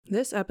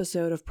This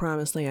episode of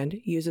Promised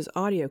Land uses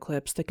audio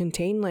clips that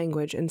contain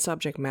language and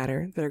subject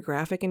matter that are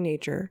graphic in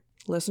nature.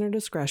 Listener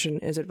discretion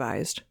is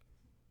advised.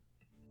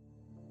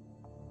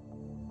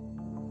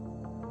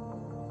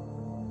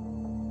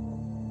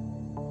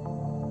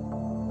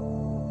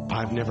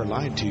 I've never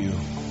lied to you.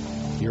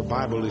 Your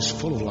Bible is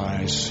full of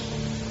lies.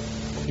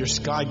 Your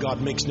sky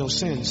god makes no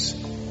sense.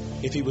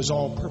 If he was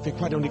all perfect,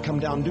 why don't he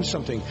come down and do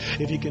something?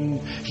 If he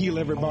can heal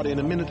everybody in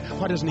a minute,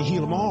 why doesn't he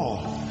heal them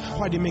all?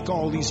 Why do he make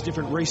all these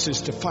different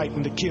races to fight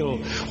and to kill?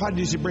 Why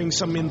does he bring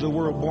some into the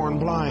world born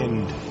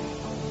blind?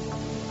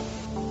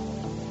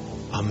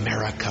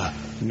 America,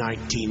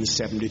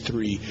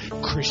 1973,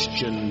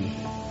 Christian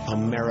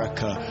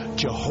America,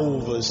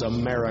 Jehovah's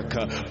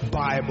America,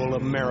 Bible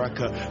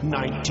America,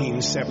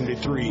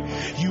 1973.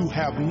 You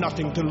have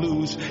nothing to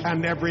lose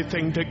and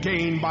everything to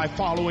gain by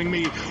following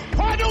me.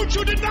 Why don't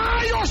you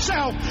deny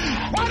yourself?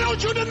 Why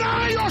don't you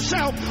deny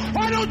yourself?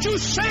 Why don't you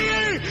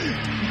say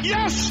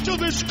yes to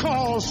this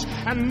cause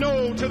and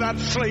no to that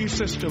slave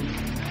system?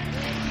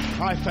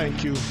 I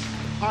thank you.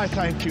 I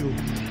thank you.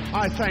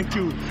 I thank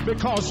you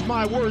because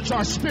my words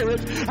are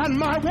spirit and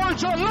my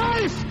words are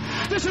life.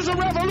 This is a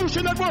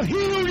revolution that will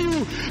heal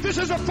you. This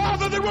is a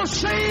Father that will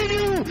save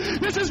you.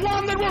 This is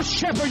one that will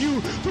shepherd you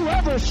through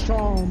every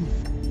storm.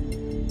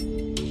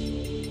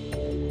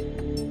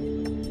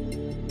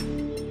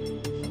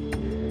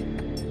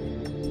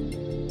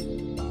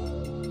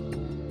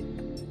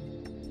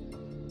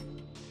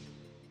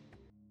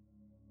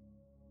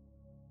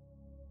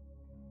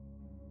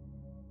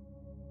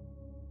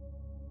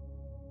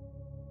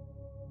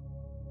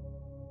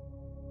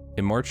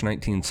 In March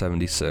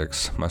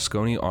 1976,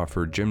 Moscone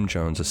offered Jim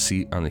Jones a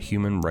seat on the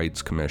Human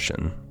Rights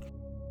Commission.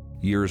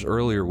 Years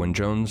earlier, when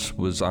Jones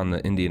was on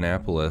the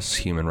Indianapolis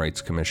Human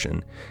Rights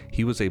Commission,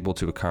 he was able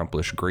to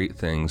accomplish great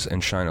things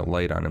and shine a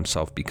light on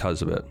himself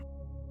because of it.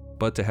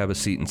 But to have a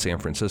seat in San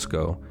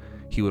Francisco,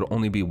 he would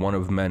only be one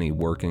of many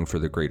working for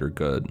the greater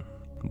good.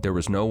 There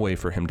was no way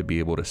for him to be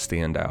able to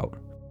stand out.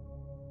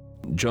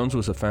 Jones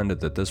was offended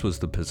that this was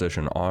the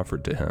position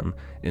offered to him,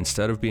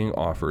 instead of being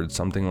offered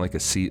something like a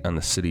seat on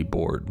the city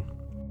board.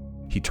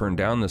 He turned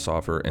down this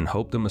offer and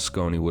hoped that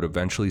Moscone would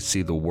eventually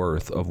see the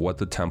worth of what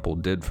the temple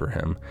did for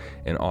him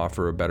and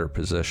offer a better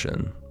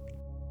position.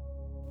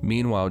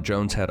 Meanwhile,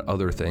 Jones had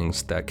other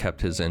things that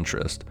kept his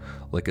interest,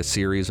 like a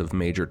series of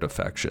major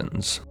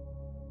defections.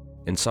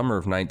 In summer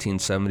of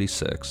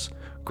 1976,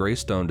 Grace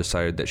Stone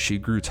decided that she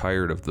grew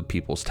tired of the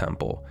People's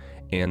Temple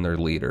and their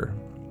leader.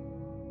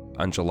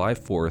 On July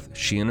 4th,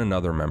 she and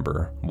another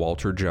member,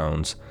 Walter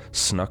Jones,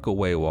 snuck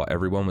away while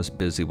everyone was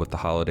busy with the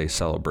holiday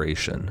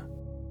celebration.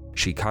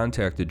 She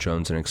contacted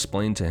Jones and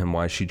explained to him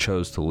why she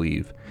chose to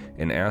leave,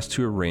 and asked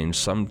to arrange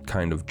some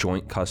kind of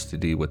joint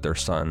custody with their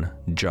son,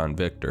 John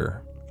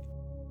Victor.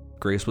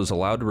 Grace was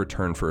allowed to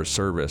return for a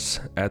service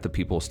at the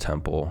People's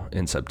Temple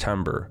in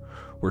September,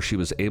 where she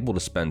was able to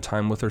spend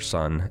time with her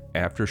son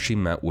after she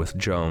met with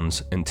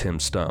Jones and Tim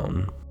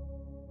Stone.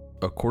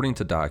 According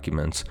to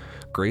documents,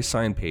 Grace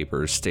signed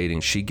papers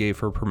stating she gave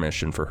her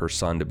permission for her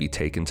son to be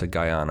taken to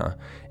Guyana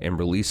and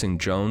releasing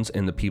Jones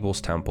and the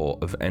People's Temple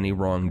of any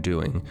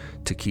wrongdoing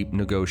to keep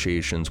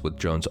negotiations with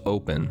Jones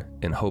open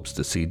in hopes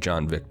to see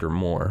John Victor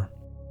more.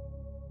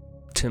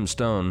 Tim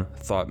Stone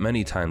thought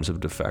many times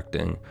of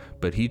defecting,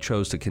 but he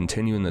chose to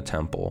continue in the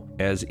temple,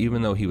 as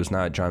even though he was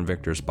not John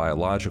Victor's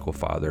biological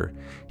father,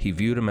 he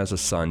viewed him as a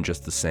son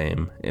just the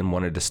same and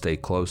wanted to stay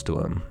close to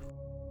him.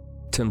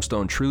 Tim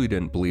Stone truly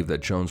didn't believe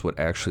that Jones would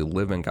actually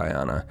live in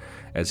Guyana,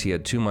 as he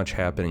had too much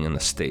happening in the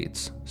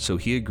States, so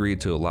he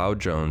agreed to allow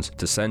Jones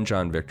to send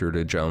John Victor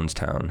to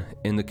Jonestown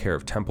in the care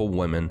of temple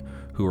women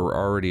who were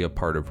already a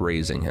part of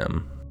raising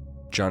him.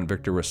 John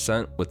Victor was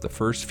sent with the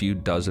first few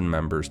dozen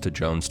members to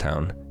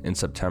Jonestown in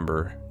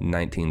September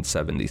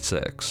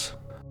 1976.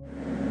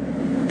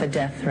 The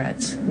death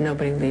threats,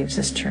 nobody leaves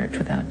this church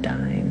without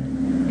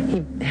dying.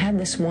 He had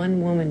this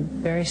one woman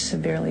very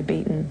severely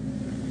beaten.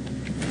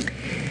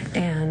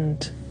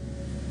 And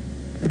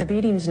the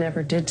beatings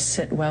never did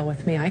sit well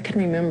with me. I can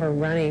remember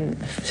running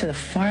to the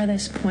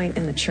farthest point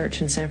in the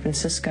church in San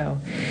Francisco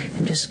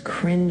and just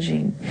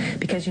cringing.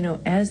 Because,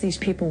 as these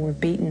people were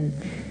beaten,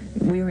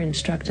 we were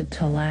instructed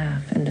to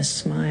laugh and to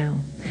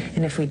smile.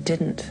 And if we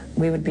didn't,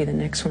 we would be the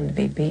next one to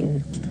be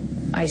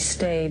beaten. I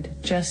stayed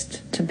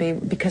just to be,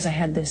 because I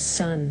had this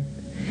son.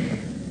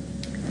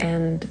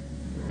 And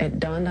it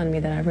dawned on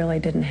me that I really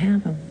didn't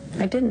have him.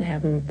 I didn't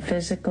have him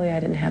physically, I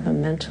didn't have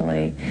him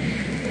mentally.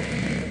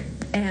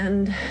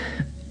 And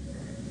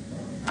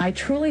I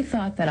truly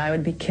thought that I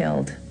would be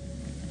killed.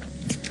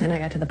 And I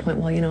got to the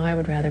point, I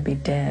would rather be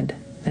dead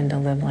than to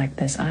live like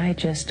this. I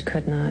just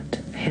could not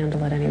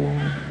handle it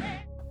anymore.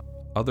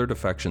 Other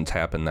defections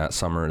happened that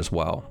summer as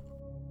well.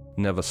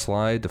 Neva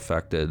Sly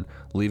defected,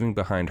 leaving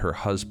behind her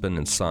husband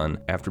and son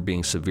after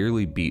being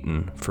severely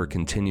beaten for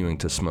continuing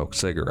to smoke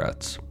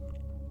cigarettes.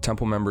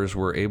 Temple members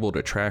were able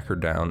to track her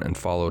down and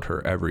followed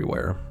her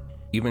everywhere,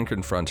 even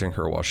confronting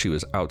her while she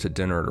was out to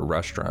dinner at a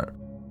restaurant,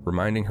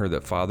 reminding her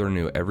that Father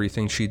knew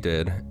everything she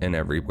did and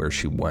everywhere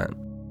she went.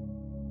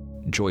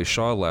 Joy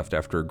Shaw left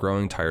after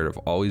growing tired of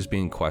always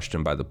being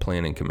questioned by the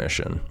Planning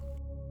Commission.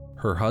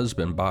 Her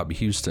husband, Bob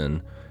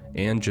Houston,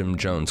 and Jim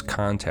Jones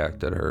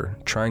contacted her,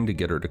 trying to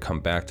get her to come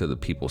back to the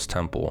People's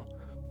Temple,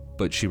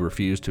 but she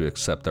refused to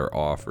accept their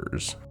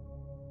offers.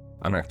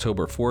 On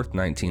October 4th,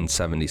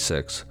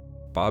 1976,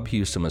 Bob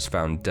Houston was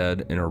found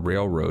dead in a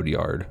railroad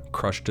yard,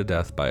 crushed to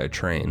death by a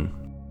train.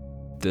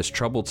 This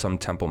troubled some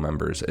temple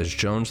members, as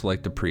Jones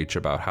liked to preach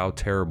about how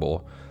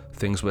terrible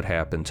things would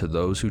happen to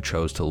those who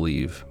chose to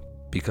leave,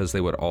 because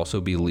they would also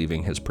be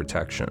leaving his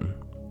protection.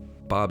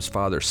 Bob's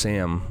father,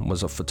 Sam,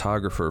 was a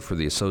photographer for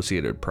the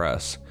Associated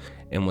Press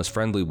and was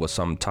friendly with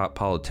some top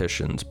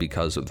politicians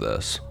because of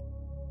this.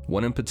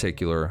 One in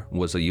particular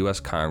was a U.S.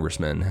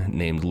 congressman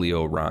named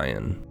Leo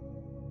Ryan.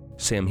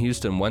 Sam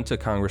Houston went to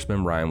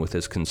Congressman Ryan with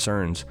his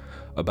concerns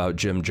about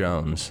Jim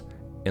Jones,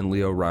 and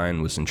Leo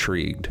Ryan was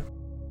intrigued.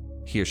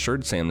 He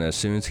assured Sam that as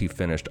soon as he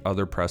finished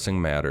other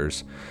pressing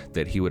matters,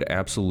 that he would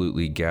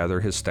absolutely gather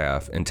his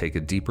staff and take a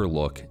deeper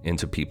look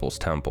into People's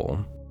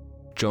Temple.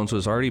 Jones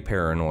was already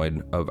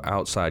paranoid of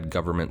outside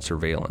government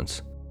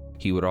surveillance.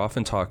 He would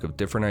often talk of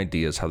different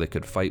ideas how they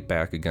could fight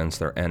back against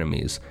their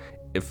enemies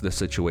if the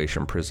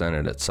situation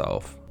presented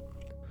itself.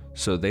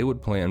 So they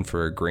would plan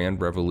for a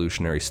grand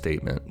revolutionary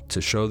statement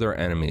to show their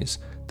enemies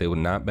they would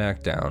not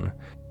back down.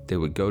 They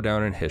would go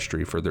down in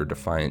history for their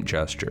defiant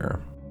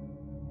gesture.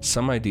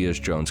 Some ideas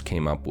Jones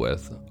came up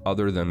with,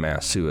 other than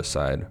mass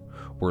suicide,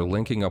 were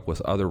linking up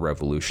with other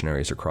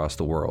revolutionaries across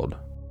the world.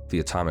 The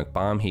atomic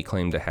bomb he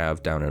claimed to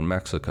have down in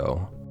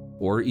Mexico,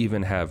 or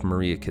even have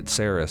Maria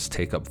Katsaris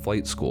take up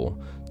flight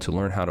school to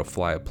learn how to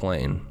fly a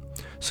plane,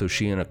 so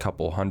she and a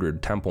couple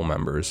hundred temple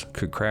members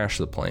could crash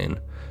the plane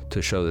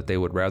to show that they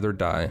would rather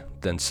die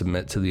than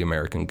submit to the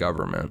American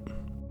government.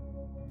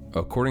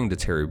 According to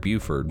Terry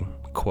Buford,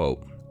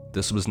 quote,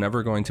 "This was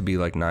never going to be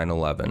like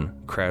 9/11,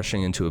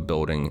 crashing into a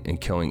building and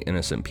killing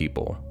innocent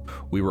people.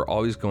 We were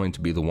always going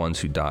to be the ones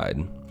who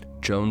died.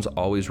 Jones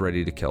always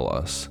ready to kill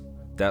us.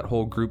 That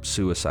whole group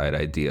suicide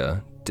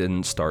idea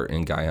didn't start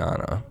in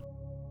Guyana."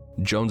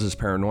 Jones's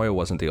paranoia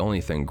wasn't the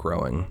only thing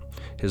growing.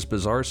 His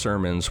bizarre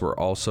sermons were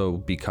also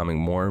becoming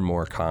more and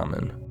more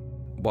common.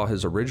 While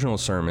his original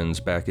sermons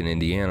back in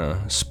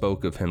Indiana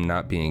spoke of him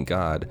not being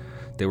God,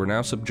 they were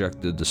now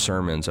subjected to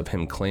sermons of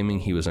him claiming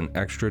he was an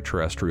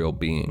extraterrestrial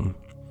being,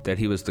 that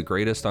he was the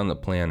greatest on the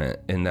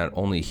planet, and that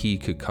only he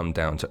could come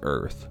down to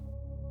Earth.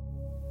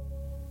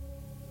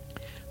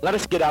 Let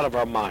us get out of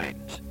our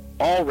minds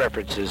all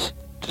references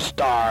to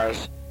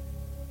stars,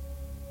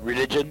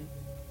 religion,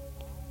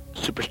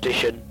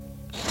 superstition,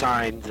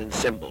 signs, and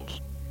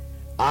symbols.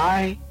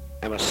 I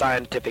am a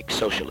scientific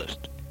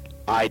socialist.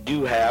 I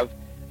do have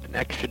an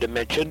extra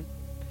dimension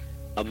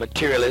of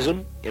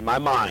materialism in my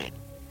mind.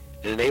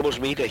 It enables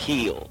me to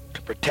heal,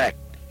 to protect,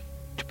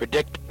 to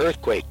predict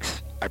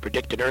earthquakes. I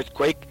predict an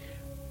earthquake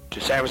to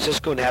San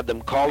Francisco and had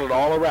them call it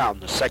all around.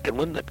 The second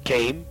one that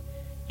came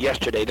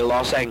yesterday to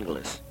Los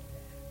Angeles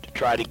to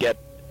try to get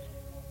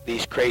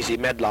these crazy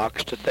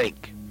medlocks to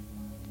think.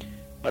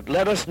 But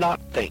let us not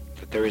think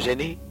that there is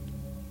any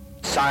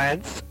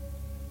science,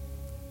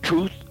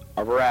 truth,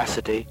 or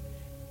veracity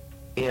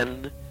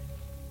in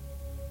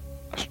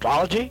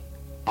astrology,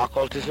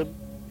 occultism,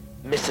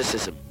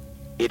 mysticism.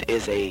 It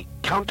is a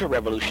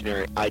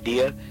counter-revolutionary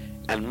idea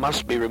and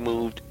must be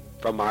removed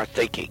from our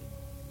thinking.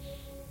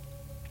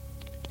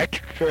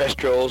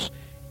 Extraterrestrials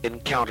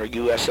encounter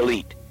U.S.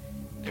 elite.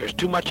 There's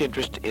too much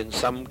interest in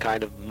some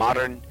kind of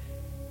modern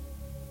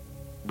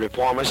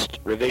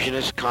reformist,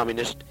 revisionist,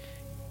 communist,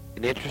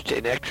 an interest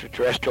in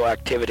extraterrestrial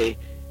activity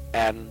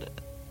and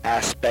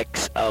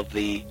aspects of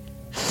the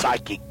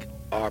psychic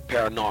or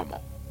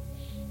paranormal.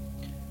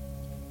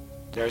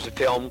 There's a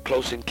film,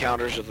 Close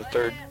Encounters of the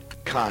Third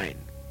Kind,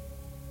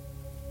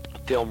 a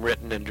film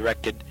written and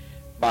directed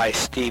by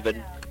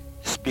Steven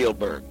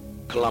Spielberg,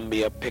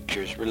 Columbia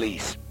Pictures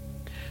release.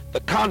 The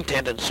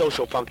content and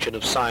social function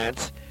of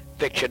science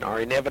fiction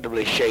are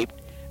inevitably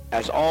shaped,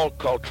 as all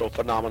cultural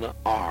phenomena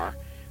are,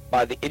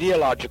 by the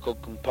ideological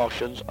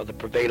compulsions of the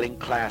prevailing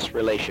class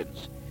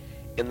relations.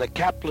 In the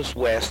capitalist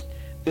West,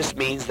 this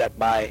means that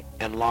by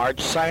and large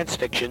science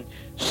fiction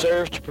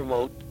serves to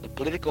promote the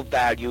political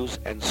values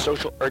and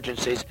social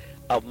urgencies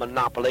of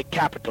monopoly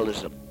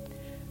capitalism.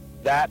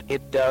 That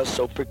it does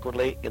so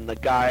frequently in the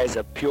guise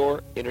of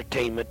pure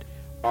entertainment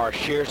or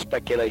sheer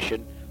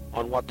speculation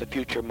on what the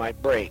future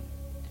might bring.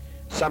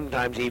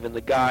 Sometimes even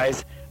the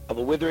guise of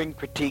a withering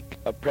critique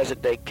of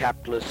present-day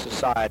capitalist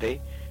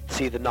society.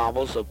 See the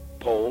novels of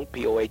Pohl,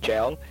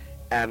 P-O-H-L,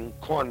 and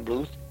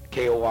Kornbluth,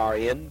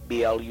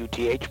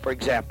 K-O-R-N-B-L-U-T-H, for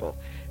example,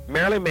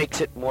 merely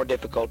makes it more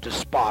difficult to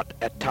spot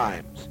at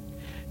times.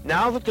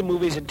 Now that the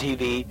movies and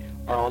TV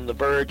are on the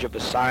verge of a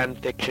science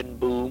fiction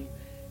boom,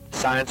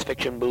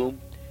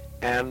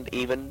 and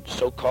even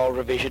so-called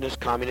revisionist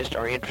communists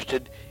are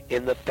interested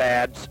in the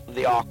fads of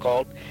the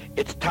occult,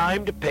 it's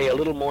time to pay a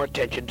little more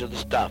attention to the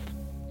stuff.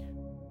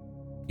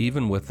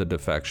 Even with the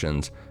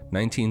defections,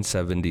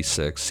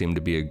 1976 seemed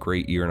to be a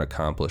great year in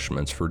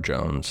accomplishments for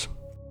Jones.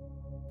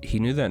 He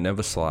knew that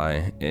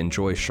Nevesley and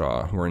Joy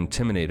Shaw were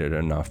intimidated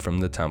enough from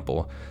the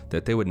temple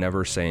that they would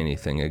never say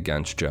anything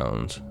against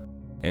Jones,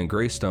 and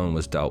Greystone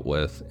was dealt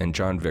with and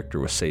John Victor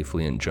was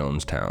safely in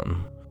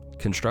Jonestown.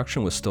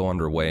 Construction was still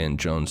underway in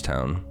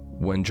Jonestown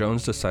when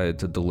Jones decided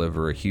to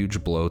deliver a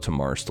huge blow to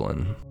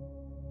Marceline.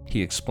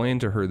 He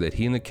explained to her that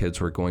he and the kids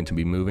were going to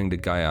be moving to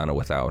Guyana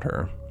without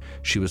her.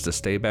 She was to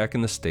stay back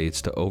in the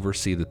States to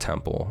oversee the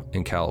temple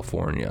in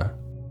California.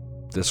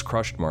 This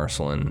crushed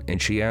Marceline,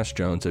 and she asked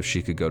Jones if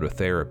she could go to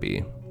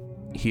therapy.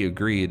 He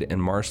agreed,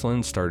 and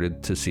Marceline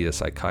started to see a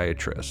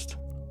psychiatrist.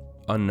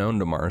 Unknown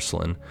to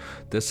Marceline,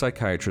 this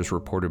psychiatrist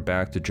reported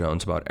back to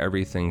Jones about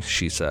everything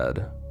she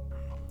said.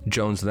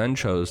 Jones then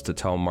chose to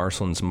tell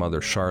Marceline's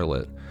mother,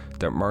 Charlotte,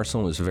 that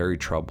Marceline was very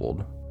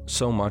troubled,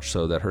 so much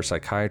so that her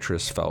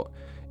psychiatrist felt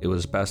it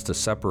was best to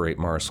separate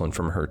Marceline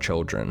from her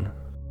children.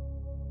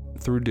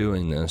 Through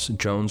doing this,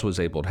 Jones was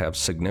able to have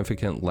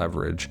significant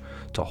leverage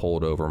to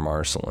hold over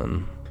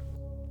Marceline.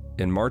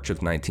 In March of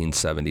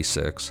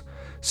 1976,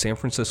 San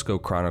Francisco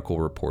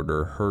Chronicle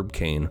reporter Herb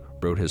Caen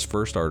wrote his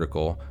first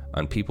article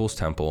on People's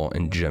Temple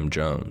and Jim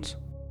Jones.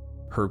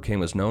 Herb Caen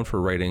was known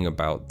for writing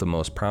about the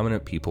most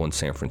prominent people in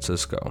San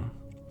Francisco.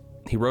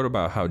 He wrote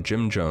about how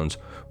Jim Jones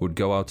would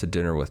go out to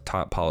dinner with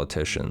top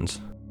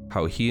politicians,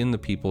 how he and the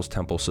People's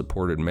Temple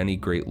supported many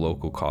great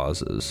local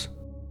causes.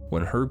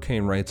 When Herb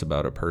Caen writes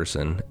about a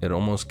person, it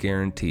almost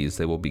guarantees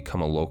they will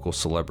become a local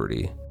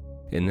celebrity,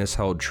 and this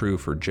held true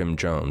for Jim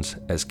Jones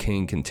as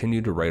Caen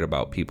continued to write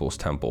about People's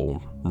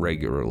Temple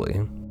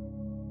regularly.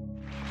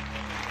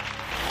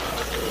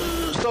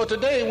 So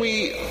today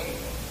we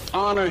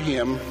honor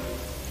him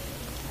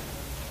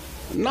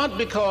not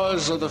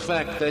because of the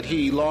fact that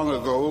he long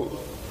ago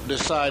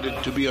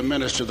decided to be a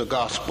minister of the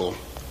gospel,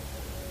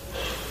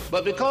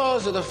 but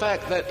because of the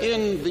fact that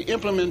in the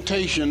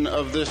implementation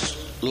of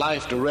this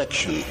life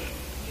direction,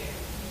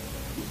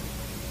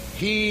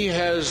 he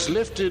has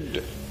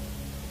lifted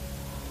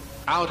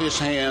out his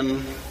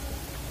hand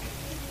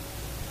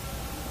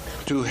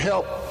to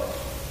help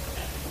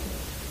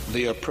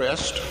the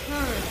oppressed,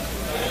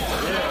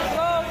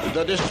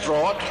 the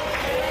distraught,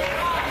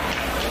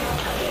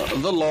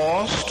 the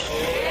lost,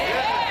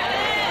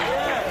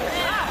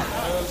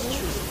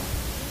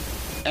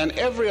 and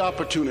every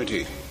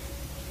opportunity,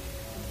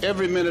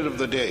 every minute of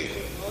the day,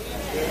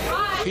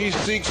 he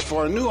seeks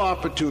for new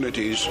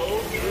opportunities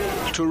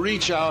to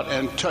reach out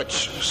and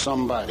touch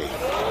somebody.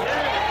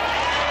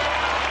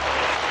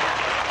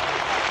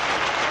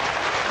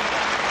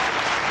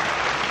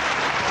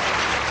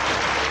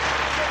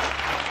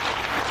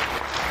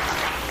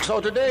 So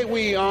today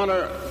we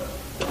honor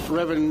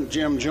Reverend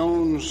Jim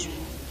Jones,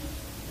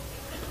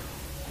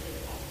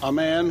 a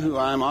man who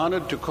I'm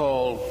honored to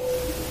call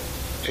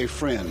a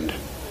friend.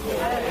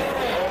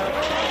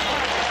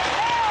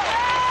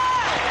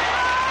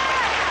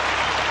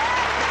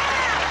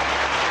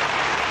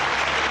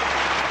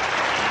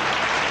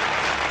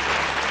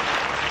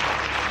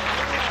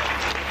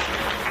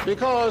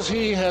 Because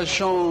he has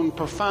shown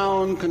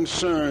profound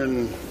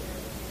concern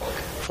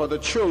for the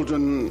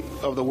children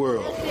of the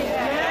world.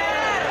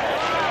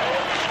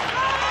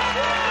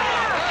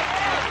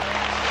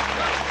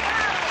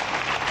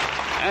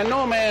 And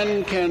no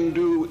man can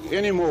do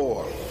any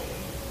more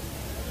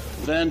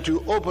than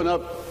to open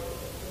up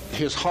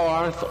his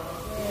hearth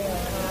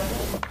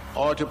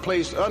or to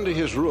place under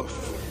his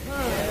roof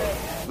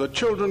the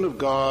children of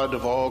God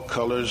of all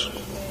colors,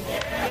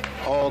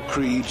 all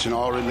creeds, and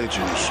all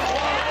religions.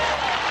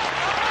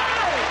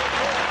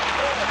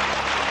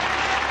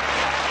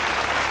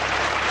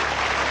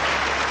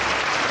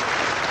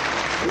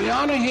 We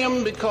honor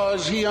him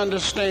because he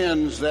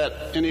understands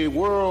that in a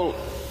world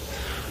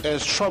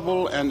as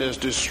troubled and as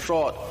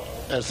distraught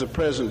as the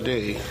present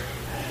day,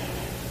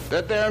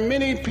 that there are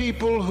many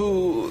people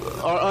who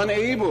are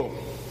unable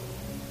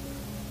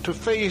to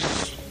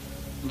face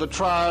the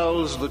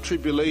trials, the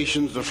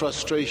tribulations, the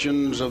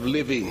frustrations of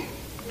living,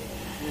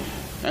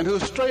 and who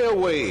stray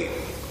away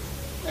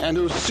and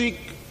who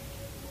seek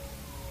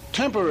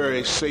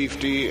temporary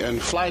safety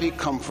and flighty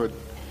comfort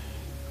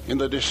in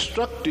the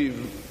destructive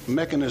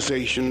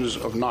mechanizations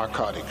of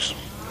narcotics.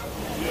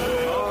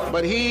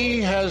 But he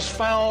has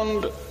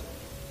found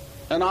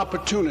an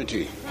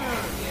opportunity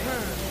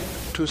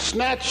to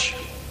snatch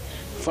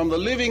from the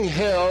living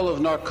hell of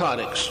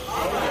narcotics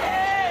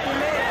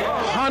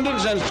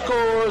hundreds and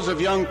scores of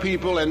young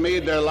people and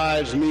made their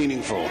lives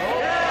meaningful.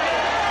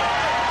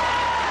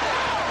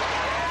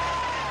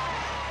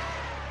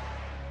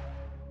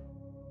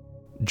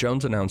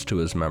 Jones announced to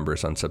his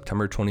members on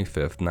September 25,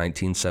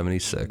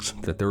 1976,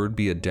 that there would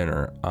be a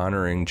dinner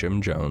honoring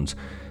Jim Jones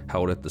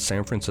held at the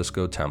San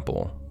Francisco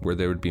Temple, where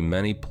there would be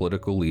many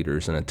political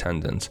leaders in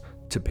attendance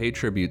to pay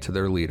tribute to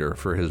their leader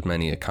for his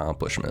many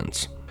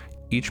accomplishments.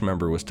 Each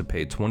member was to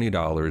pay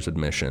 $20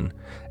 admission,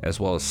 as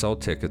well as sell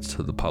tickets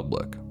to the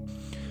public.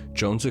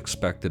 Jones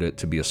expected it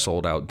to be a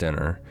sold-out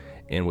dinner,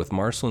 and with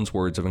Marceline's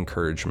words of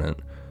encouragement,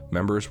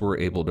 members were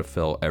able to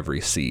fill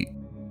every seat.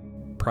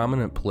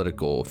 Prominent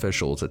political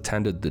officials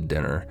attended the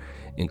dinner,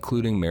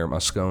 including Mayor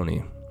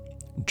Moscone.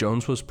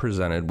 Jones was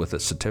presented with a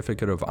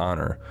certificate of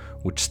honor,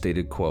 which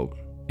stated, quote,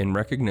 "In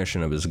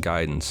recognition of his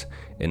guidance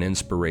and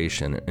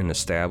inspiration in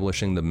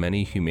establishing the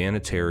many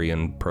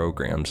humanitarian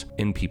programs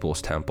in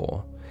People's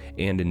Temple,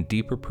 and in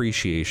deep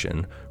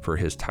appreciation for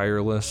his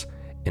tireless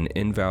and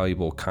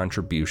invaluable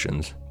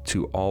contributions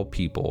to all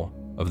people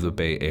of the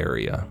Bay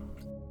Area."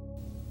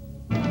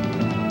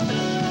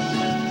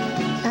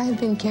 I have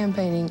been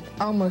campaigning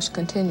almost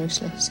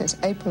continuously since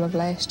April of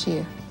last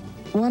year.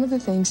 One of the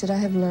things that I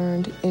have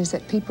learned is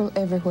that people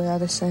everywhere are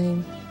the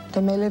same.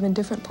 They may live in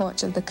different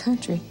parts of the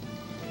country.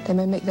 They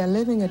may make their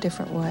living a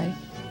different way,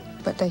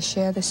 but they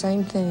share the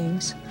same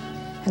things.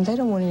 And they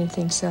don't want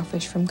anything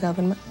selfish from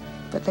government,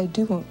 but they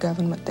do want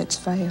government that's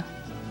fair.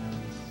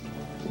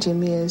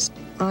 Jimmy is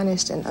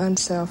honest and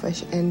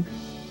unselfish and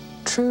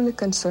truly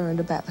concerned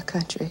about the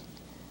country.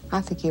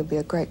 I think he'll be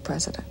a great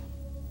president.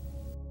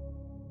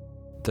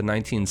 The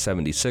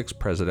 1976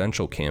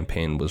 presidential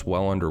campaign was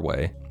well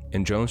underway,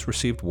 and Jones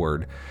received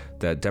word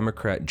that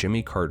Democrat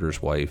Jimmy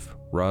Carter's wife,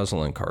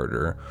 Rosalind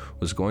Carter,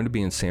 was going to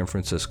be in San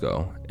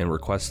Francisco and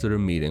requested a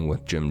meeting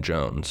with Jim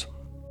Jones.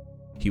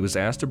 He was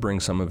asked to bring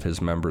some of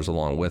his members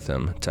along with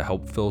him to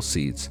help fill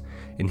seats,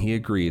 and he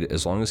agreed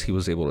as long as he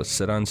was able to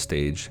sit on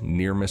stage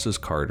near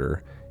Mrs.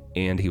 Carter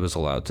and he was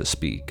allowed to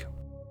speak.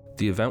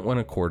 The event went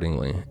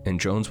accordingly, and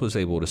Jones was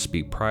able to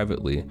speak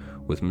privately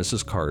with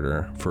Mrs.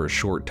 Carter for a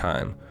short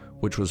time,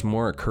 which was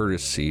more a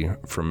courtesy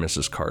from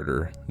Mrs.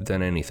 Carter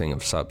than anything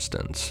of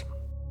substance.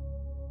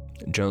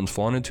 Jones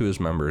flaunted to his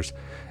members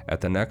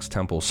at the next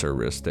temple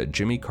service that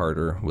Jimmy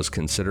Carter was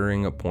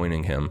considering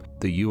appointing him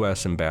the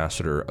U.S.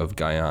 ambassador of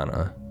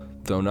Guyana,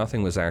 though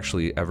nothing was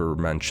actually ever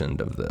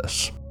mentioned of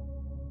this.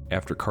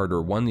 After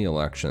Carter won the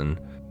election,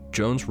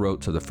 Jones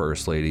wrote to the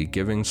First Lady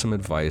giving some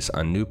advice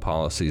on new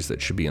policies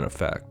that should be in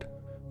effect.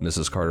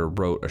 Mrs. Carter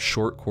wrote a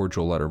short,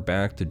 cordial letter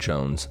back to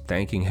Jones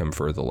thanking him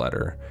for the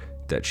letter,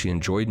 that she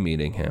enjoyed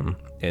meeting him,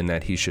 and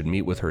that he should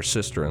meet with her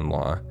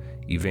sister-in-law,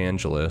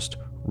 evangelist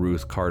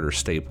Ruth Carter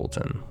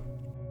Stapleton.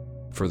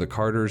 For the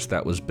Carters,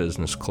 that was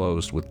business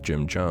closed with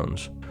Jim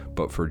Jones,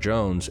 but for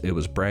Jones, it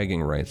was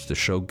bragging rights to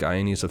show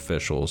Guyanese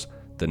officials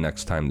the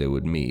next time they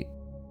would meet.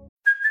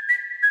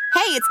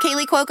 Hey, it's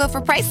Kaylee Cuoco for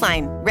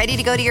Priceline. Ready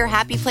to go to your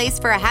happy place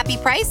for a happy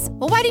price?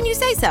 Well, why didn't you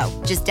say so?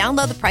 Just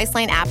download the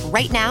Priceline app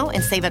right now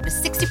and save up to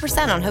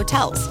 60% on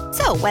hotels.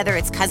 So whether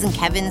it's Cousin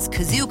Kevin's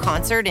Kazoo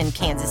Concert in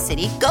Kansas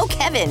City, go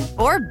Kevin,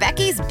 or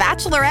Becky's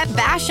Bachelorette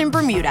Bash in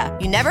Bermuda,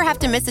 you never have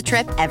to miss a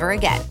trip ever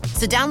again.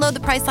 So download the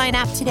Priceline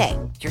app today.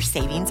 Your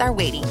savings are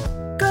waiting.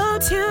 Go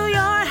to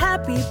your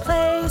happy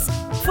place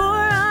for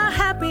a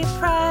happy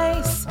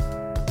price.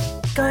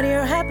 Go to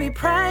your happy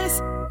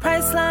price,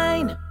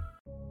 Priceline.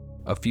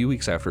 A few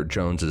weeks after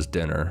Jones's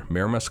dinner,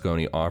 Mayor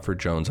Moscone offered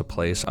Jones a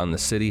place on the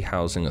City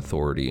Housing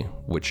Authority,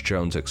 which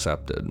Jones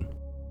accepted.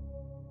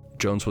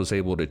 Jones was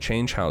able to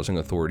change Housing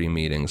Authority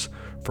meetings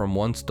from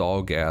once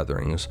dull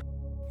gatherings,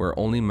 where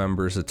only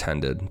members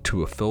attended,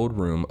 to a filled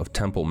room of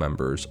Temple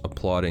members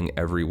applauding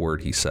every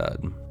word he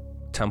said.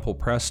 Temple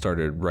Press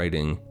started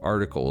writing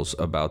articles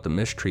about the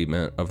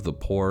mistreatment of the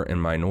poor and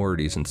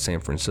minorities in San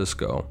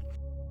Francisco,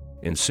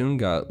 and soon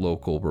got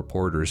local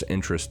reporters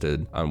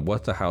interested on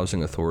what the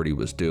Housing Authority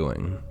was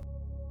doing.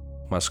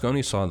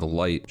 Moscone saw the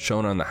light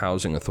shone on the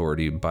Housing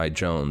Authority by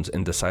Jones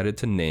and decided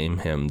to name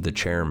him the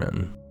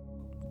chairman.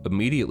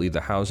 Immediately, the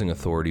Housing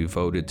Authority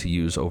voted to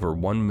use over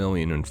 $1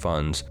 million in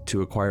funds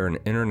to acquire an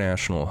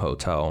international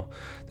hotel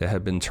that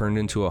had been turned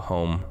into a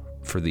home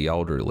for the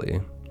elderly.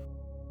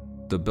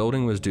 The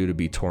building was due to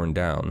be torn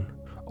down,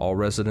 all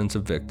residents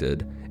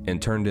evicted,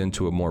 and turned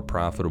into a more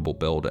profitable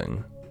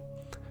building.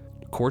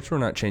 Courts were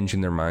not changing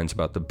their minds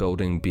about the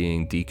building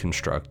being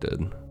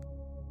deconstructed.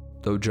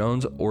 Though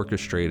Jones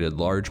orchestrated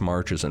large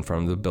marches in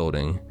front of the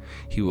building,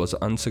 he was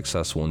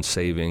unsuccessful in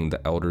saving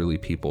the elderly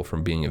people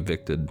from being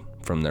evicted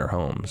from their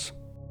homes.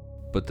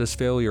 But this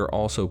failure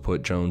also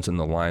put Jones in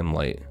the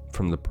limelight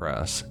from the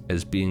press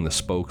as being the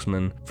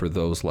spokesman for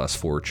those less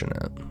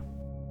fortunate.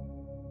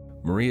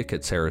 Maria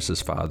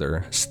Katsaris'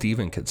 father,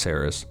 Stephen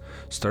Katsaris,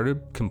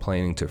 started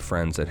complaining to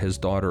friends that his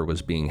daughter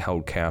was being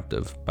held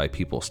captive by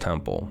People's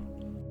Temple.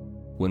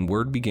 When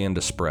word began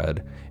to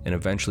spread and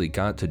eventually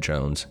got to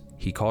Jones,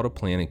 he called a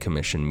planning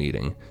commission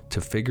meeting to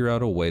figure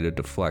out a way to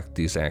deflect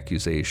these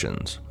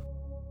accusations.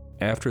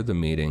 After the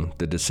meeting,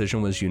 the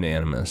decision was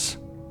unanimous.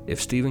 If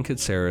Stephen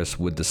Katsaris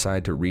would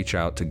decide to reach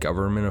out to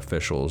government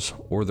officials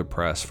or the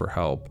press for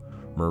help,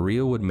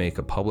 Maria would make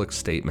a public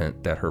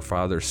statement that her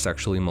father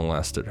sexually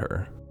molested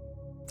her.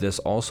 This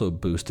also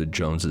boosted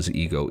Jones's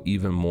ego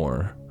even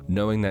more,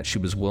 knowing that she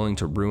was willing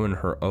to ruin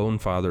her own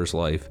father's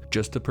life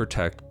just to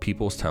protect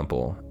People's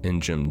Temple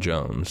and Jim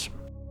Jones.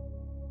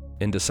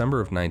 In December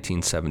of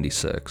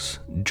 1976,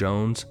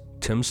 Jones,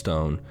 Tim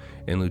Stone,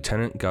 and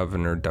Lieutenant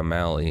Governor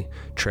Damali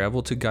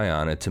traveled to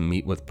Guyana to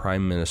meet with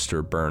Prime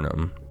Minister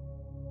Burnham.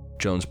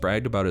 Jones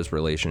bragged about his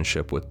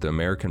relationship with the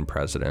American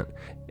president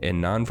and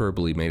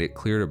non-verbally made it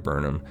clear to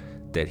Burnham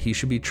that he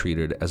should be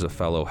treated as a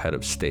fellow head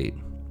of state,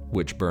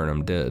 which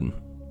Burnham did.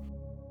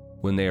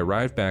 When they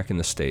arrived back in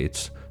the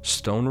States,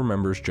 Stone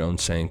remembers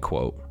Jones saying,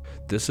 quote,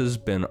 This has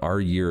been our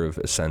year of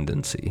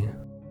ascendancy.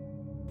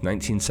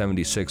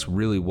 1976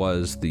 really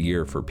was the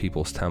year for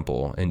People's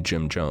Temple and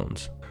Jim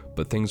Jones,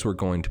 but things were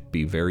going to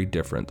be very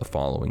different the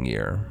following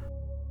year.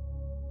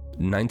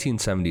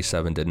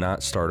 1977 did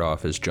not start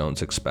off as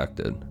Jones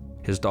expected.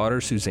 His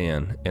daughter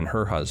Suzanne and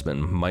her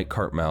husband, Mike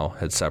Cartmel,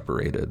 had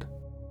separated.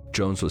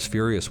 Jones was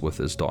furious with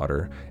his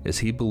daughter, as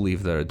he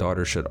believed that a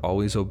daughter should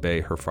always obey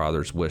her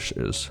father's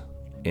wishes,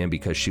 and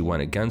because she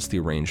went against the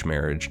arranged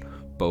marriage,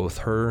 both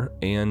her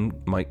and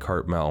Mike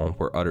Cartmel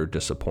were utter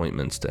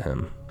disappointments to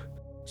him.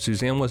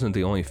 Suzanne wasn't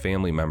the only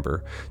family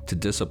member to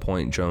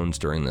disappoint Jones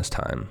during this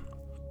time.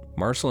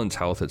 Marcelin's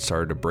health had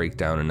started to break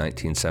down in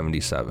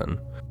 1977.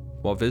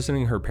 While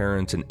visiting her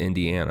parents in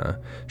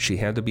Indiana, she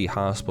had to be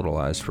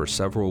hospitalized for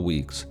several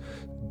weeks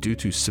due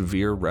to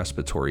severe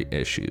respiratory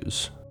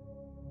issues.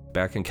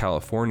 Back in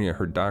California,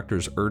 her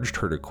doctors urged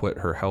her to quit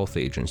her health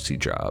agency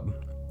job.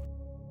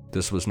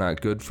 This was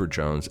not good for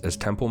Jones, as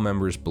Temple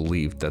members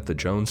believed that the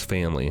Jones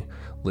family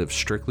lived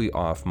strictly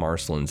off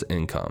Marcelin's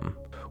income.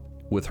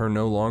 With her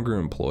no longer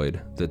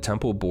employed, the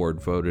Temple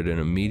board voted an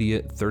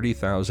immediate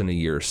 $30,000 a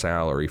year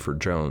salary for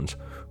Jones,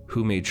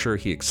 who made sure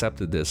he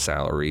accepted this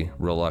salary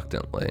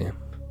reluctantly.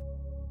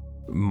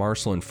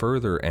 Marcelin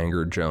further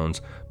angered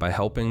Jones by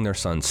helping their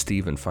son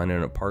Stephen find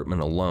an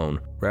apartment alone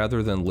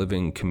rather than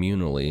living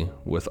communally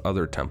with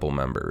other Temple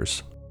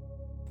members.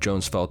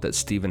 Jones felt that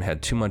Stephen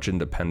had too much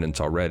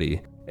independence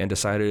already and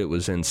decided it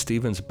was in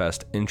Stephen's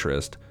best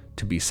interest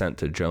to be sent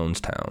to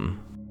Jonestown.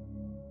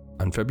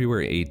 On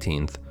February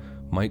 18th,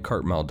 Mike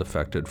Cartmel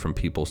defected from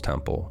People's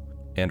Temple,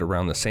 and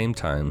around the same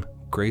time,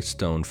 Grace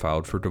Stone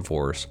filed for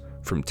divorce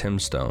from Tim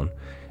Stone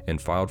and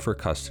filed for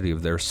custody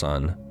of their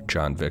son,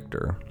 John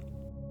Victor.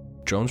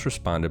 Jones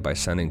responded by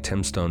sending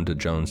Tim Stone to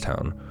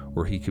Jonestown,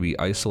 where he could be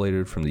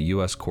isolated from the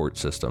U.S. court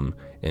system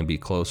and be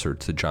closer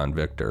to John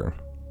Victor.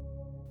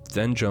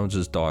 Then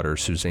Jones's daughter,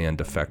 Suzanne,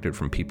 defected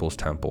from People's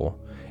Temple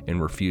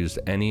and refused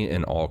any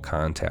and all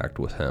contact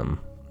with him.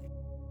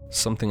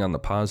 Something on the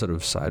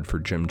positive side for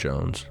Jim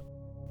Jones.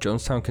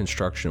 Jonestown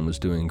construction was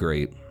doing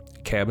great.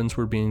 Cabins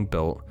were being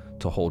built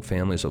to hold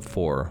families of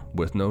 4,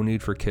 with no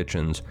need for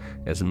kitchens,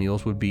 as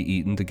meals would be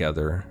eaten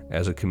together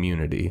as a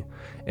community,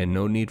 and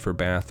no need for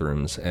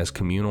bathrooms, as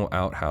communal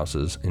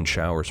outhouses and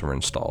showers were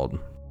installed.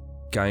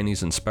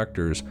 Guyanese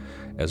inspectors,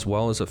 as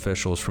well as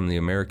officials from the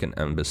American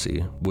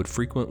Embassy, would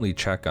frequently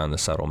check on the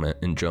settlement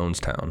in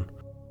Jonestown.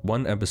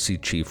 One embassy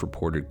chief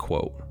reported,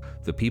 quote,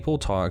 "The people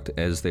talked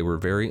as they were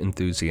very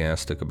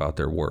enthusiastic about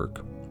their work,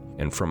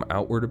 and from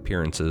outward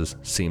appearances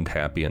seemed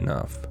happy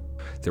enough.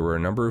 There were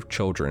a number of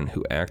children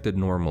who acted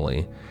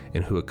normally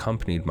and who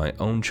accompanied my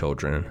own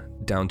children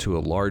down to a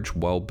large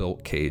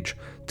well-built cage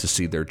to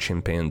see their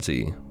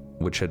chimpanzee,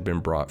 which had been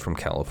brought from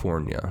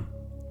California."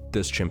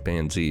 This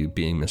chimpanzee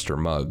being Mr.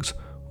 Muggs,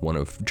 one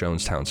of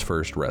Jonestown's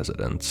first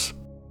residents.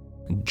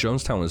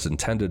 Jonestown was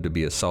intended to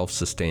be a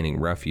self-sustaining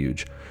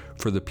refuge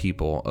for the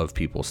people of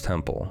People's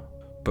Temple.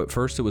 But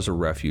first it was a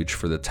refuge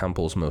for the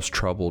Temple's most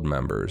troubled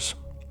members.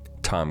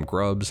 Tom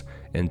Grubbs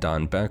and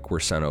Don Beck were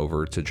sent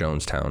over to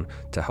Jonestown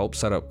to help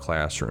set up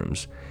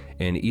classrooms,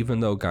 and even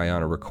though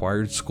Guyana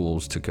required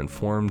schools to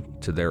conform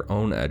to their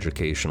own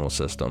educational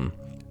system,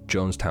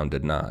 Jonestown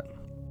did not.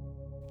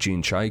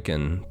 Gene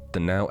Chaikin, the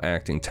now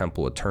acting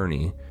Temple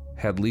attorney,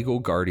 had legal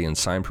guardians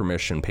sign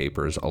permission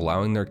papers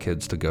allowing their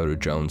kids to go to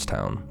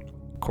Jonestown.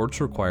 Courts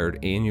required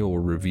annual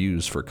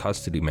reviews for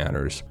custody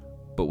matters,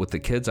 but with the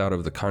kids out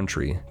of the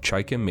country,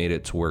 Chaikin made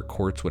it to where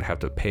courts would have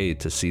to pay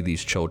to see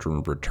these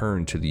children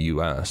return to the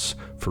U.S.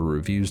 for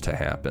reviews to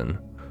happen,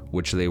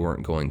 which they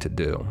weren't going to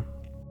do.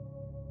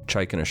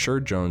 Chaikin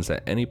assured Jones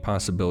that any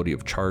possibility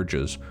of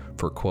charges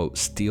for, quote,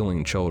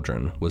 stealing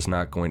children was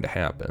not going to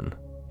happen,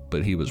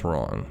 but he was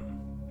wrong.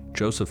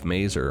 Joseph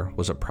Mazer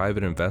was a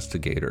private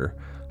investigator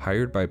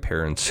hired by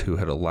parents who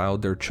had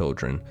allowed their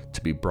children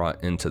to be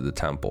brought into the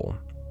temple.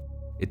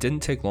 It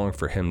didn't take long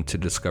for him to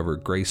discover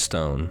Grace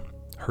Stone,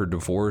 her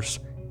divorce,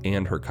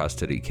 and her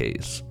custody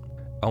case.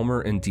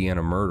 Elmer and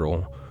Deanna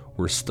Myrtle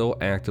were still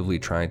actively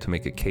trying to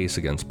make a case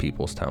against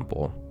People's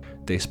Temple.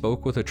 They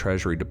spoke with a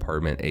Treasury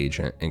Department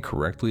agent and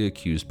correctly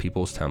accused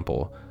People's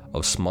Temple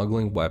of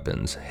smuggling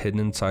weapons hidden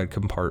inside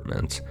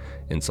compartments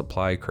in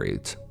supply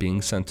crates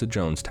being sent to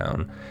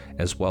Jonestown,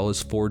 as well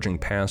as forging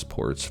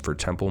passports for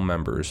Temple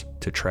members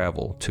to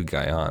travel to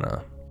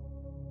Guyana.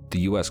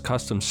 The U.S.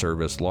 Customs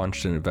Service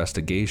launched an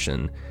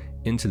investigation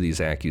into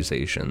these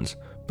accusations,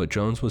 but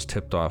Jones was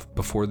tipped off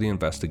before the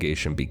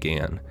investigation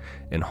began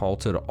and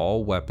halted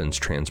all weapons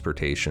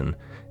transportation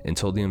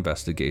until the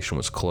investigation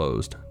was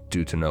closed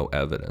due to no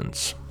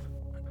evidence.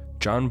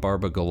 John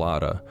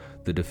Barbagallotta,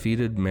 the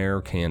defeated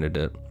mayor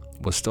candidate,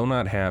 was still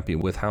not happy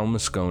with how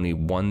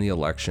Moscone won the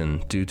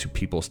election due to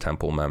People's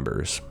Temple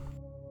members.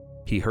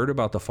 He heard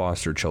about the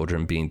foster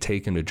children being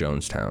taken to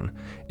Jonestown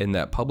and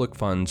that public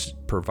funds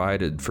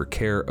provided for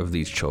care of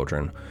these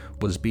children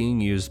was being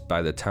used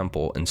by the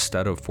temple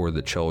instead of for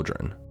the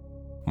children.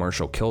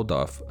 Marshall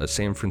Kilduff, a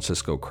San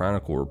Francisco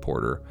Chronicle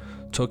reporter,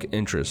 took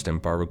interest in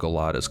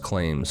Barbagallotta's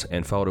claims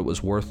and felt it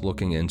was worth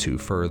looking into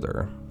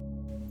further.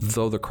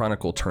 Though the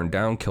Chronicle turned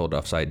down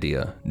Kilduff's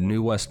idea,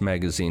 New West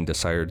magazine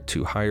decided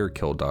to hire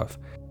Kilduff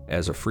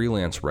as a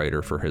freelance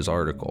writer for his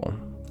article.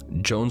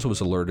 Jones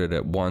was alerted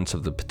at once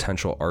of the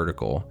potential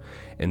article,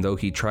 and though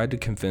he tried to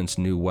convince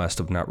New West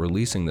of not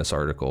releasing this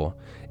article,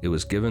 it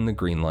was given the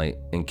green light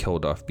and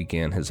Kilduff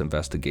began his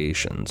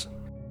investigations.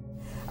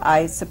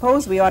 I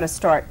suppose we ought to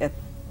start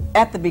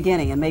at the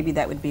beginning, and maybe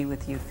that would be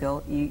with you,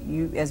 Phil.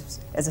 You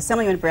as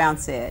Assemblyman Brown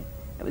said,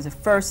 it was the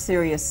first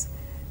serious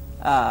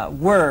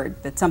word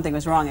that something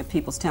was wrong at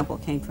People's Temple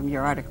came from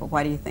your article.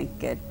 Why do you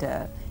think it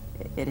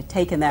had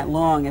taken that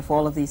long if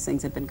all of these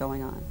things had been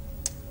going on?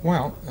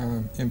 Well,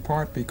 in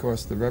part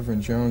because the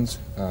Reverend Jones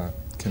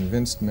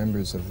convinced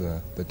members of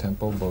the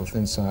temple, both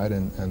inside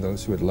and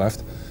those who had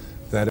left,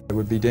 that it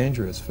would be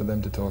dangerous for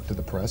them to talk to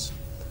the press.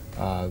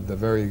 The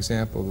very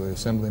example the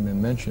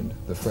Assemblyman mentioned,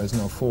 the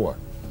Fresno Four,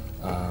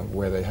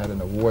 where they had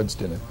an awards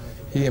dinner.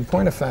 He, in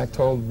point of fact,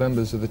 told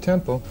members of the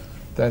temple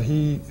that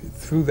he,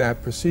 through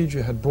that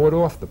procedure, had bought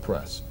off the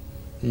press.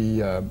 He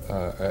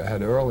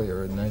had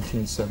earlier, in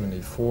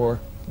 1974,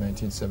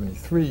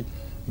 1973,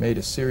 made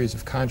a series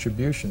of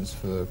contributions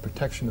for the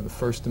protection of the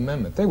First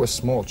Amendment. They were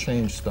small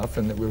change stuff,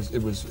 and it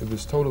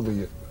was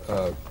totally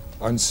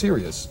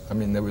unserious. I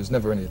mean, there was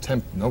never any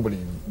attempt.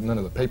 None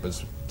of the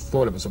papers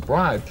thought it was a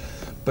bribe,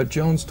 but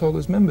Jones told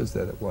his members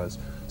that it was.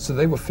 So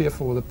they were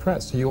fearful of the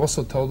press. He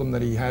also told them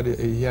that he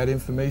had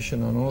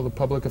information on all the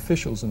public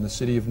officials in the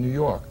city of New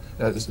York,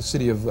 the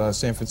city of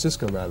San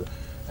Francisco rather,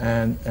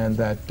 and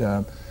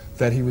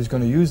that he was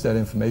going to use that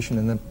information,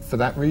 and then for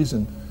that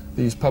reason,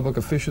 these public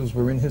officials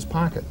were in his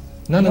pocket.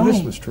 None of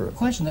this was true.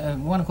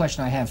 One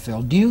question I have,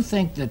 Phil. Do you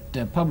think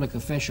that public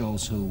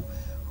officials who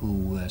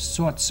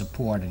sought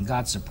support and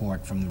got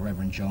support from the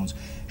Reverend Jones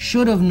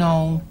should have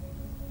known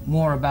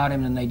more about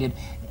him than they did?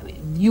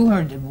 You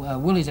heard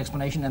Willie's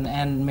explanation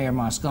and Mayor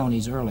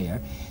Mosconi's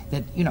earlier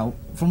that, you know,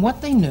 from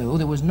what they knew,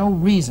 there was no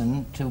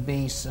reason to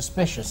be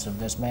suspicious of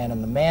this man,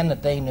 and the man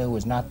that they knew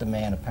was not the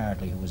man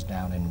apparently who was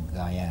down in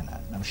Guyana.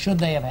 Now, should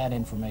they have had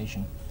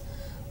information?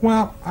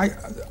 Well,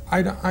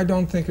 I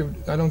don't think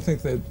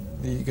that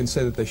you can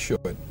say that they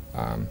should.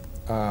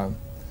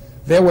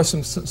 There were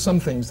some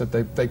things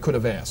that they could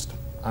have asked.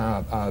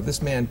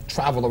 This man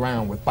traveled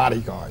around with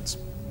bodyguards,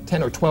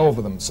 10 or 12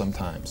 of them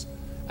sometimes,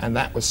 and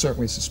that was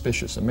certainly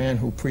suspicious. A man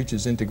who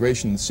preaches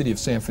integration in the city of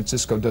San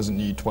Francisco doesn't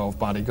need 12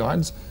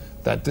 bodyguards.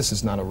 That this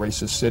is not a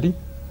racist city.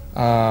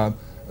 The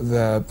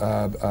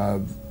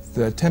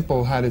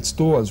temple had its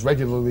doors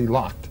regularly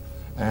locked.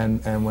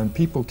 And when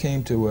people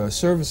came to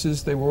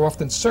services, they were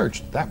often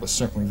searched. That was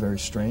certainly very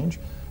strange.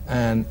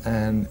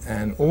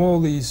 And all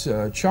these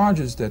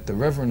charges that the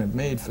Reverend had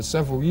made for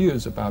several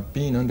years about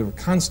being under a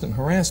constant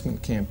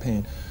harassment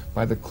campaign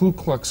by the Ku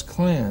Klux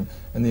Klan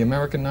and the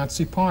American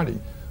Nazi Party.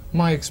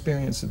 My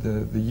experience of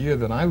the year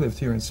that I lived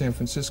here in San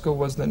Francisco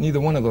was that neither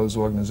one of those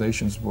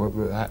organizations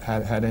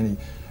had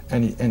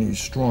any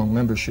strong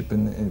membership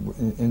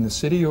in the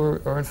city,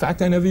 or in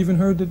fact, I never even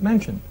heard it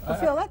mentioned.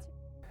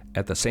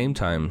 At the same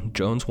time,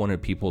 Jones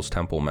wanted People's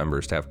Temple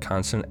members to have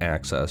constant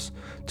access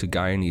to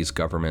Guyanese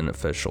government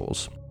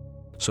officials.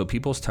 So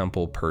People's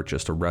Temple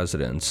purchased a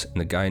residence in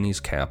the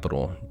Guyanese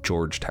capital,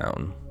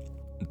 Georgetown.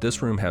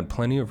 This room had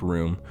plenty of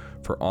room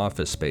for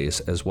office space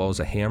as well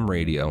as a ham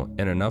radio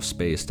and enough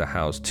space to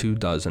house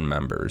 24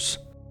 members.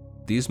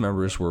 These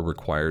members were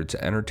required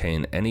to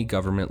entertain any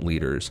government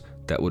leaders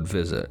that would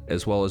visit,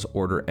 as well as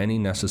order any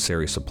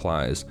necessary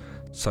supplies,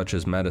 such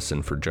as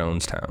medicine for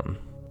Jonestown.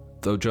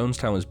 Though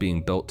Jonestown was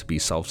being built to be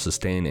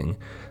self-sustaining,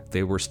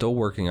 they were still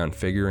working on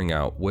figuring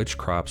out which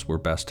crops were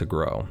best to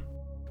grow.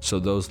 So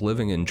those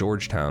living in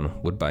Georgetown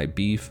would buy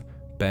beef,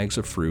 bags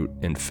of fruit,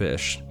 and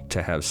fish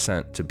to have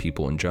sent to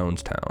people in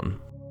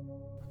Jonestown.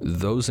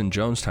 Those in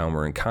Jonestown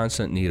were in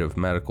constant need of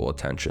medical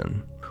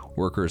attention.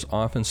 Workers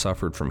often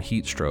suffered from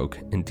heat stroke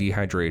and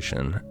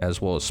dehydration,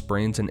 as well as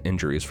sprains and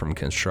injuries from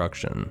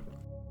construction.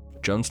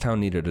 Jonestown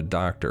needed a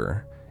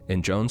doctor,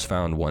 and Jones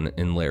found one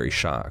in Larry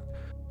Schacht.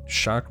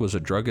 Schacht was a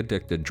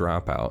drug-addicted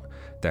dropout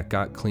that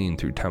got clean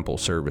through temple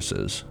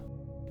services.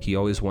 He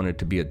always wanted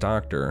to be a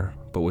doctor,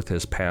 but with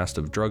his past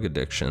of drug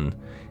addiction,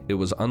 it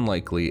was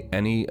unlikely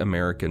any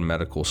American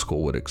medical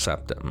school would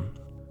accept him.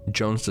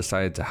 Jones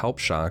decided to help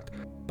Schacht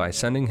by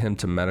sending him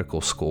to medical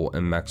school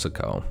in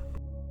Mexico.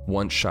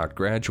 Once Schacht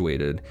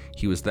graduated,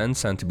 he was then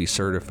sent to be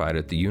certified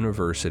at the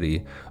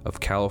University of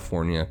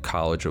California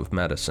College of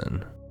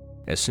Medicine.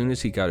 As soon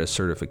as he got his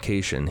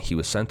certification, he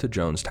was sent to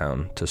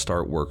Jonestown to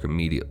start work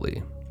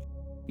immediately.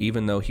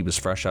 Even though he was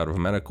fresh out of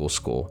medical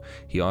school,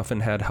 he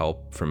often had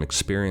help from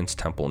experienced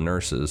temple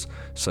nurses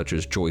such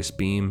as Joyce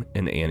Beam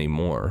and Annie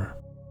Moore.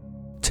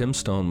 Tim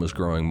Stone was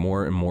growing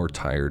more and more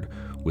tired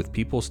with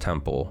People's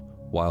Temple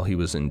while he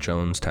was in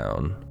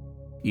Jonestown.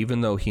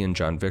 Even though he and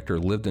John Victor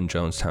lived in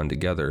Jonestown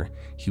together,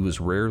 he was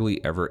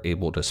rarely ever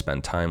able to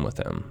spend time with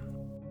him.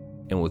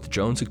 And with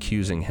Jones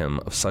accusing him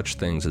of such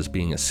things as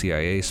being a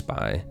CIA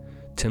spy,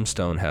 Tim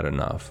Stone had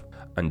enough.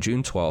 On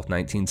June 12,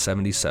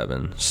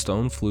 1977,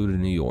 Stone flew to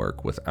New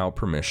York without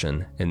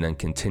permission and then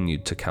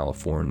continued to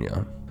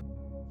California.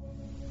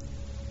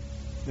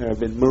 There have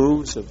been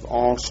moves of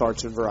all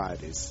sorts and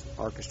varieties,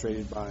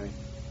 orchestrated by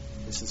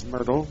Mrs.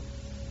 Myrtle.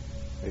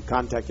 They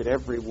contacted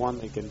everyone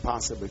they can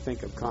possibly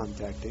think of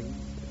contacting.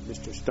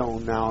 Mr.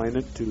 Stone now in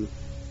it to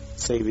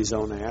save his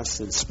own ass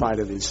in spite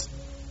of his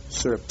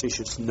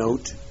surreptitious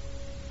note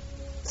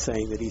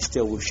saying that he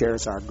still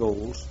shares our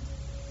goals.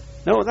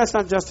 No, that's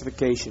not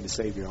justification to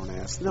save your own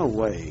ass. No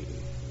way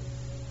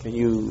can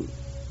you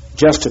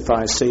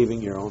justify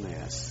saving your own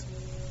ass.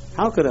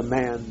 How could a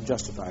man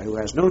justify who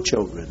has no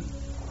children,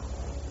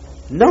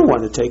 no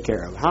one to take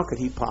care of? How could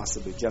he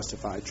possibly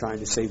justify trying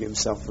to save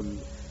himself from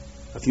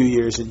a few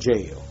years in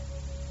jail?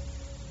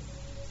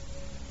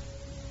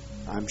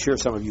 I'm sure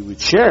some of you would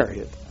share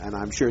it, and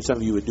I'm sure some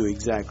of you would do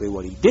exactly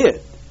what he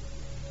did.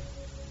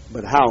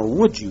 But how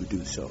would you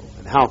do so?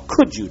 And how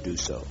could you do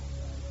so?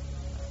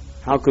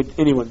 How could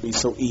anyone be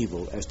so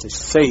evil as to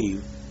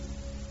save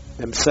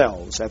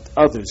themselves at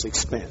others'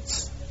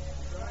 expense?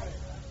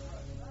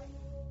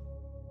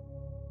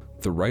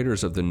 The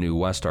writers of the New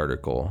West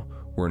article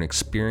were an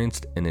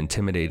experienced and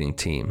intimidating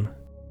team.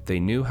 They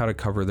knew how to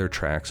cover their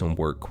tracks and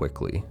work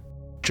quickly.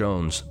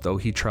 Jones, though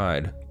he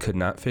tried, could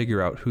not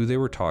figure out who they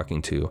were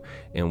talking to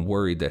and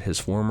worried that his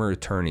former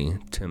attorney,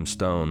 Tim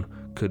Stone,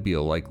 could be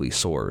a likely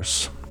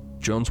source.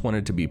 Jones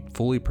wanted to be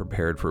fully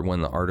prepared for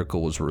when the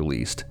article was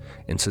released,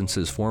 and since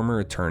his former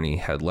attorney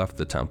had left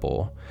the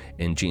temple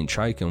and Gene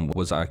Chaikin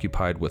was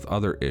occupied with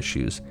other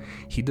issues,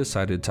 he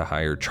decided to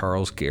hire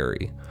Charles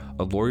Gary,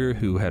 a lawyer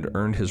who had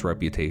earned his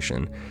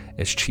reputation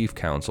as chief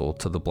counsel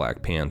to the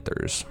Black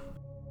Panthers.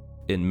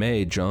 In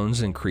May,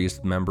 Jones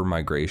increased member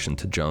migration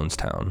to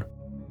Jonestown.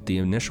 The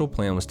initial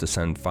plan was to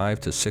send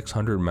 500 to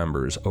 600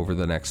 members over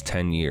the next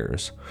 10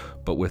 years,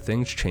 but with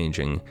things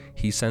changing,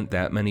 he sent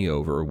that many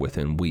over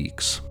within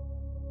weeks.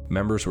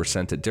 Members were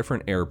sent to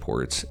different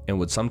airports and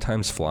would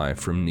sometimes fly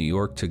from New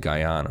York to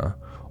Guyana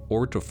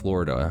or to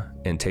Florida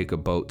and take a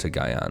boat to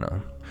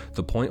Guyana.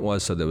 The point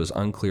was so that it was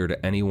unclear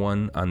to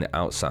anyone on the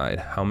outside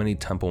how many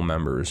temple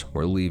members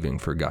were leaving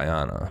for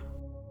Guyana.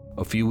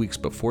 A few weeks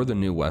before the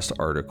New West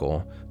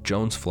article,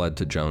 Jones fled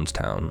to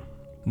Jonestown.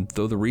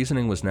 Though the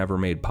reasoning was never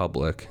made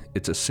public,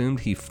 it's assumed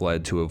he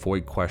fled to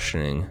avoid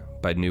questioning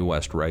by New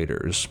West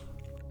writers.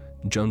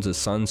 Jones's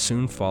son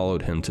soon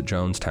followed him to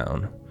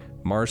Jonestown.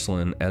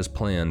 Marcelin, as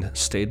planned,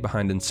 stayed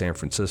behind in San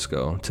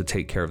Francisco to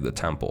take care of the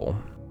temple.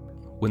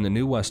 When the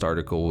New West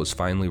article was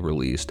finally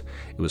released,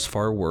 it was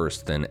far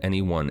worse than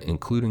anyone,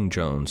 including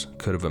Jones,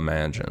 could have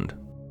imagined.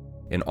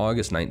 In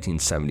August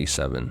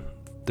 1977,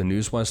 the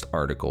New West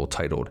article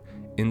titled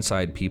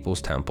Inside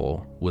People's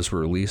Temple was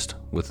released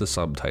with the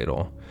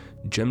subtitle,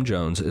 Jim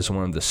Jones is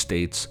one of the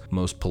state's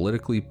most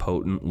politically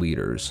potent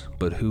leaders,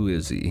 but who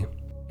is he?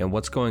 And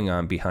what's going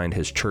on behind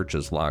his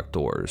church's locked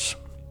doors?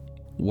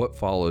 What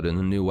followed in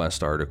the New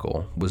West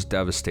article was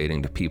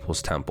devastating to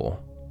People's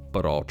Temple,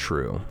 but all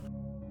true.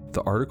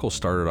 The article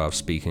started off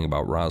speaking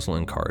about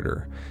Rosalynn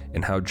Carter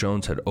and how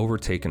Jones had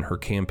overtaken her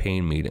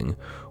campaign meeting,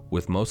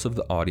 with most of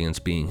the audience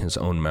being his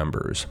own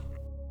members.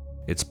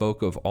 It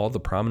spoke of all the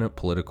prominent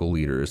political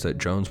leaders that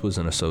Jones was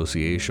in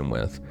association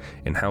with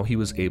and how he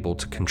was able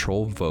to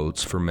control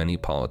votes for many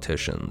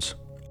politicians.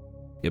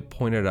 It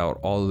pointed out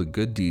all the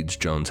good deeds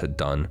Jones had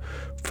done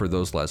for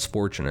those less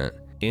fortunate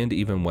and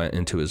even went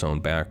into his own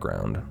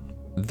background.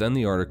 Then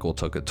the article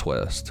took a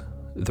twist.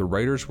 The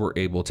writers were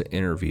able to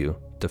interview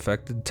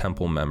defected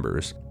temple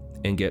members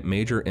and get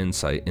major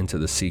insight into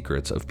the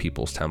secrets of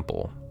People's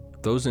Temple.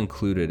 Those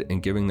included in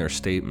giving their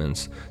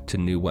statements to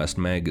New West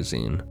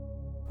magazine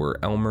were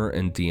Elmer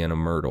and Deanna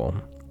Myrtle,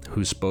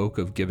 who spoke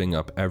of giving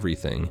up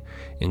everything,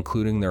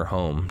 including their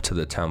home, to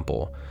the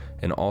temple,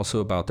 and also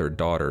about their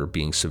daughter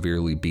being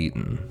severely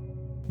beaten.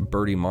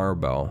 Bertie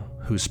Marbell,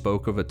 who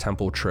spoke of a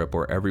temple trip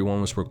where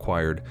everyone was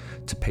required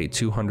to pay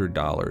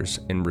 $200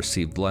 and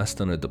received less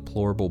than a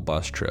deplorable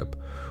bus trip,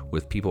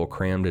 with people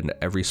crammed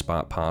into every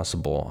spot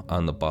possible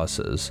on the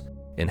buses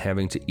and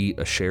having to eat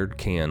a shared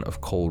can of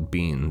cold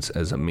beans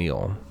as a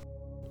meal.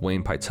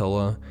 Wayne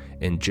Pytilla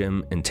and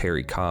Jim and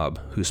Terry Cobb,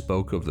 who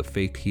spoke of the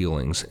fake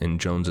healings in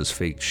Jones's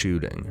fake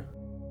shooting.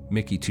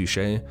 Mickey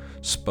Touche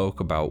spoke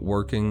about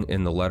working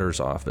in the letters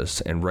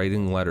office and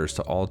writing letters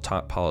to all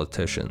top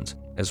politicians,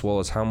 as well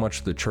as how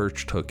much the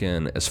church took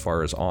in as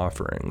far as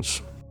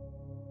offerings.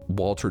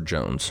 Walter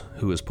Jones,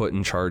 who was put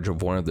in charge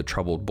of one of the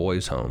troubled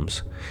boys'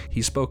 homes,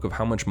 he spoke of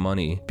how much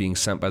money being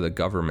sent by the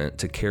government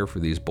to care for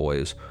these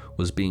boys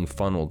was being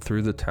funneled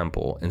through the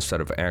temple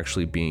instead of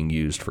actually being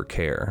used for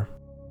care.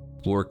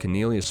 Laura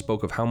Cornelius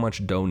spoke of how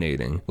much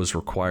donating was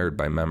required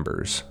by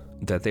members,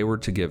 that they were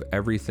to give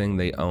everything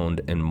they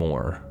owned and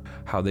more,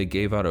 how they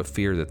gave out of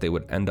fear that they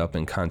would end up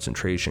in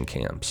concentration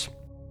camps.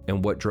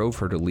 And what drove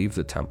her to leave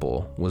the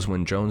temple was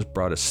when Jones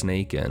brought a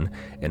snake in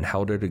and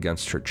held it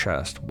against her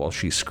chest while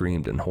she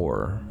screamed in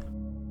horror.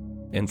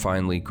 And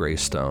finally,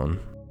 Grace Stone.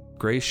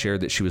 Grace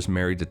shared that she was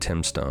married to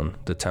Tim Stone,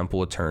 the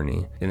temple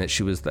attorney, and that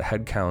she was the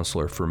head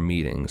counselor for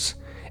meetings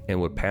and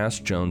would pass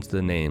Jones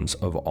the names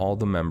of all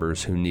the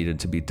members who needed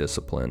to be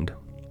disciplined.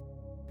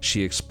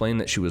 She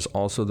explained that she was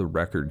also the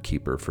record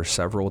keeper for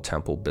several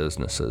temple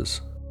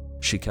businesses.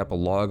 She kept a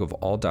log of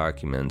all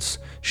documents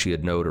she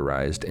had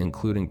notarized,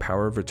 including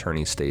power of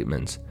attorney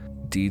statements,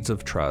 deeds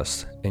of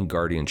trust, and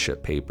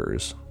guardianship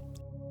papers.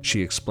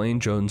 She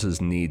explained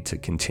Jones's need to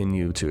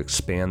continue to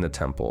expand the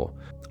temple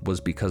was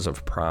because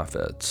of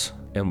profits,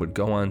 and would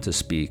go on to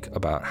speak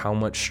about how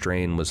much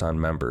strain was on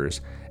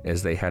members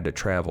as they had to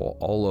travel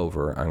all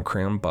over on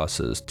crammed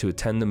buses to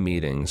attend the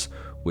meetings,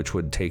 which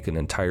would take an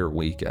entire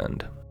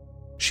weekend.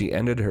 She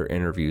ended her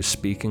interview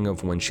speaking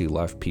of when she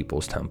left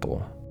People's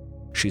Temple.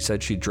 She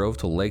said she drove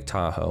to Lake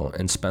Tahoe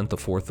and spent the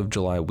 4th of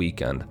July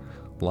weekend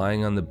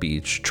lying on the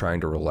beach trying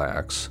to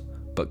relax,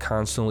 but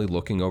constantly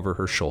looking over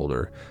her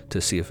shoulder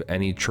to see if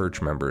any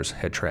church members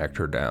had tracked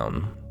her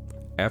down.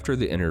 After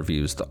the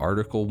interviews, the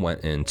article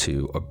went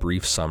into a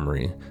brief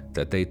summary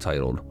that they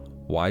titled,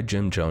 "Why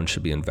Jim Jones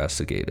Should Be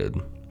Investigated."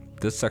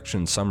 This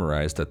section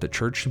summarized that the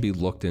church should be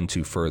looked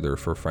into further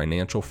for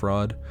financial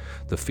fraud,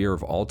 the fear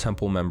of all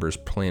temple members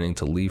planning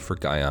to leave for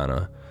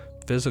Guyana,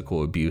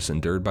 physical abuse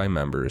endured by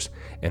members,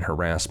 and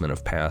harassment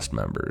of past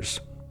members.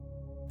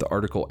 The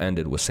article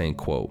ended with saying,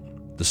 quote,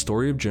 "The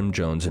story of Jim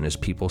Jones and his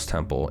People's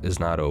Temple is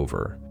not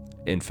over.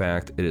 In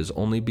fact, it has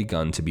only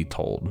begun to be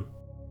told.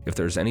 If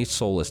there's any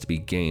solace to be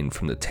gained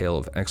from the tale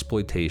of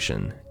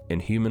exploitation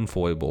and human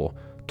foible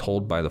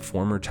told by the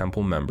former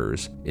temple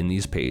members in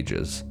these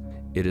pages,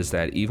 it is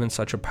that even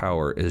such a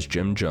power as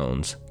Jim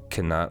Jones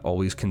cannot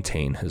always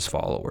contain his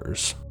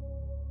followers."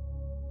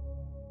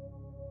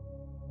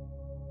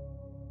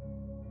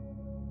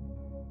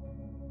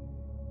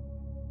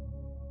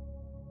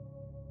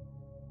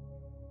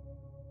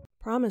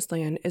 Promised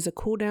Land is a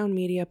Cool Down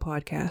Media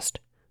podcast.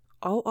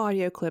 All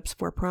audio clips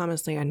for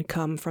Promised Land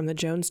come from the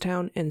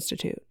Jonestown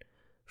Institute.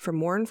 For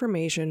more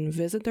information,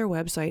 visit their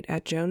website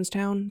at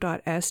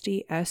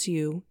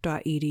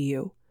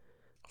jonestown.sdsu.edu.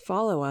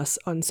 Follow us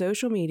on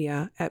social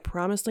media at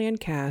Promised Land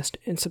Cast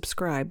and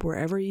subscribe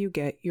wherever you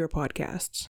get your podcasts.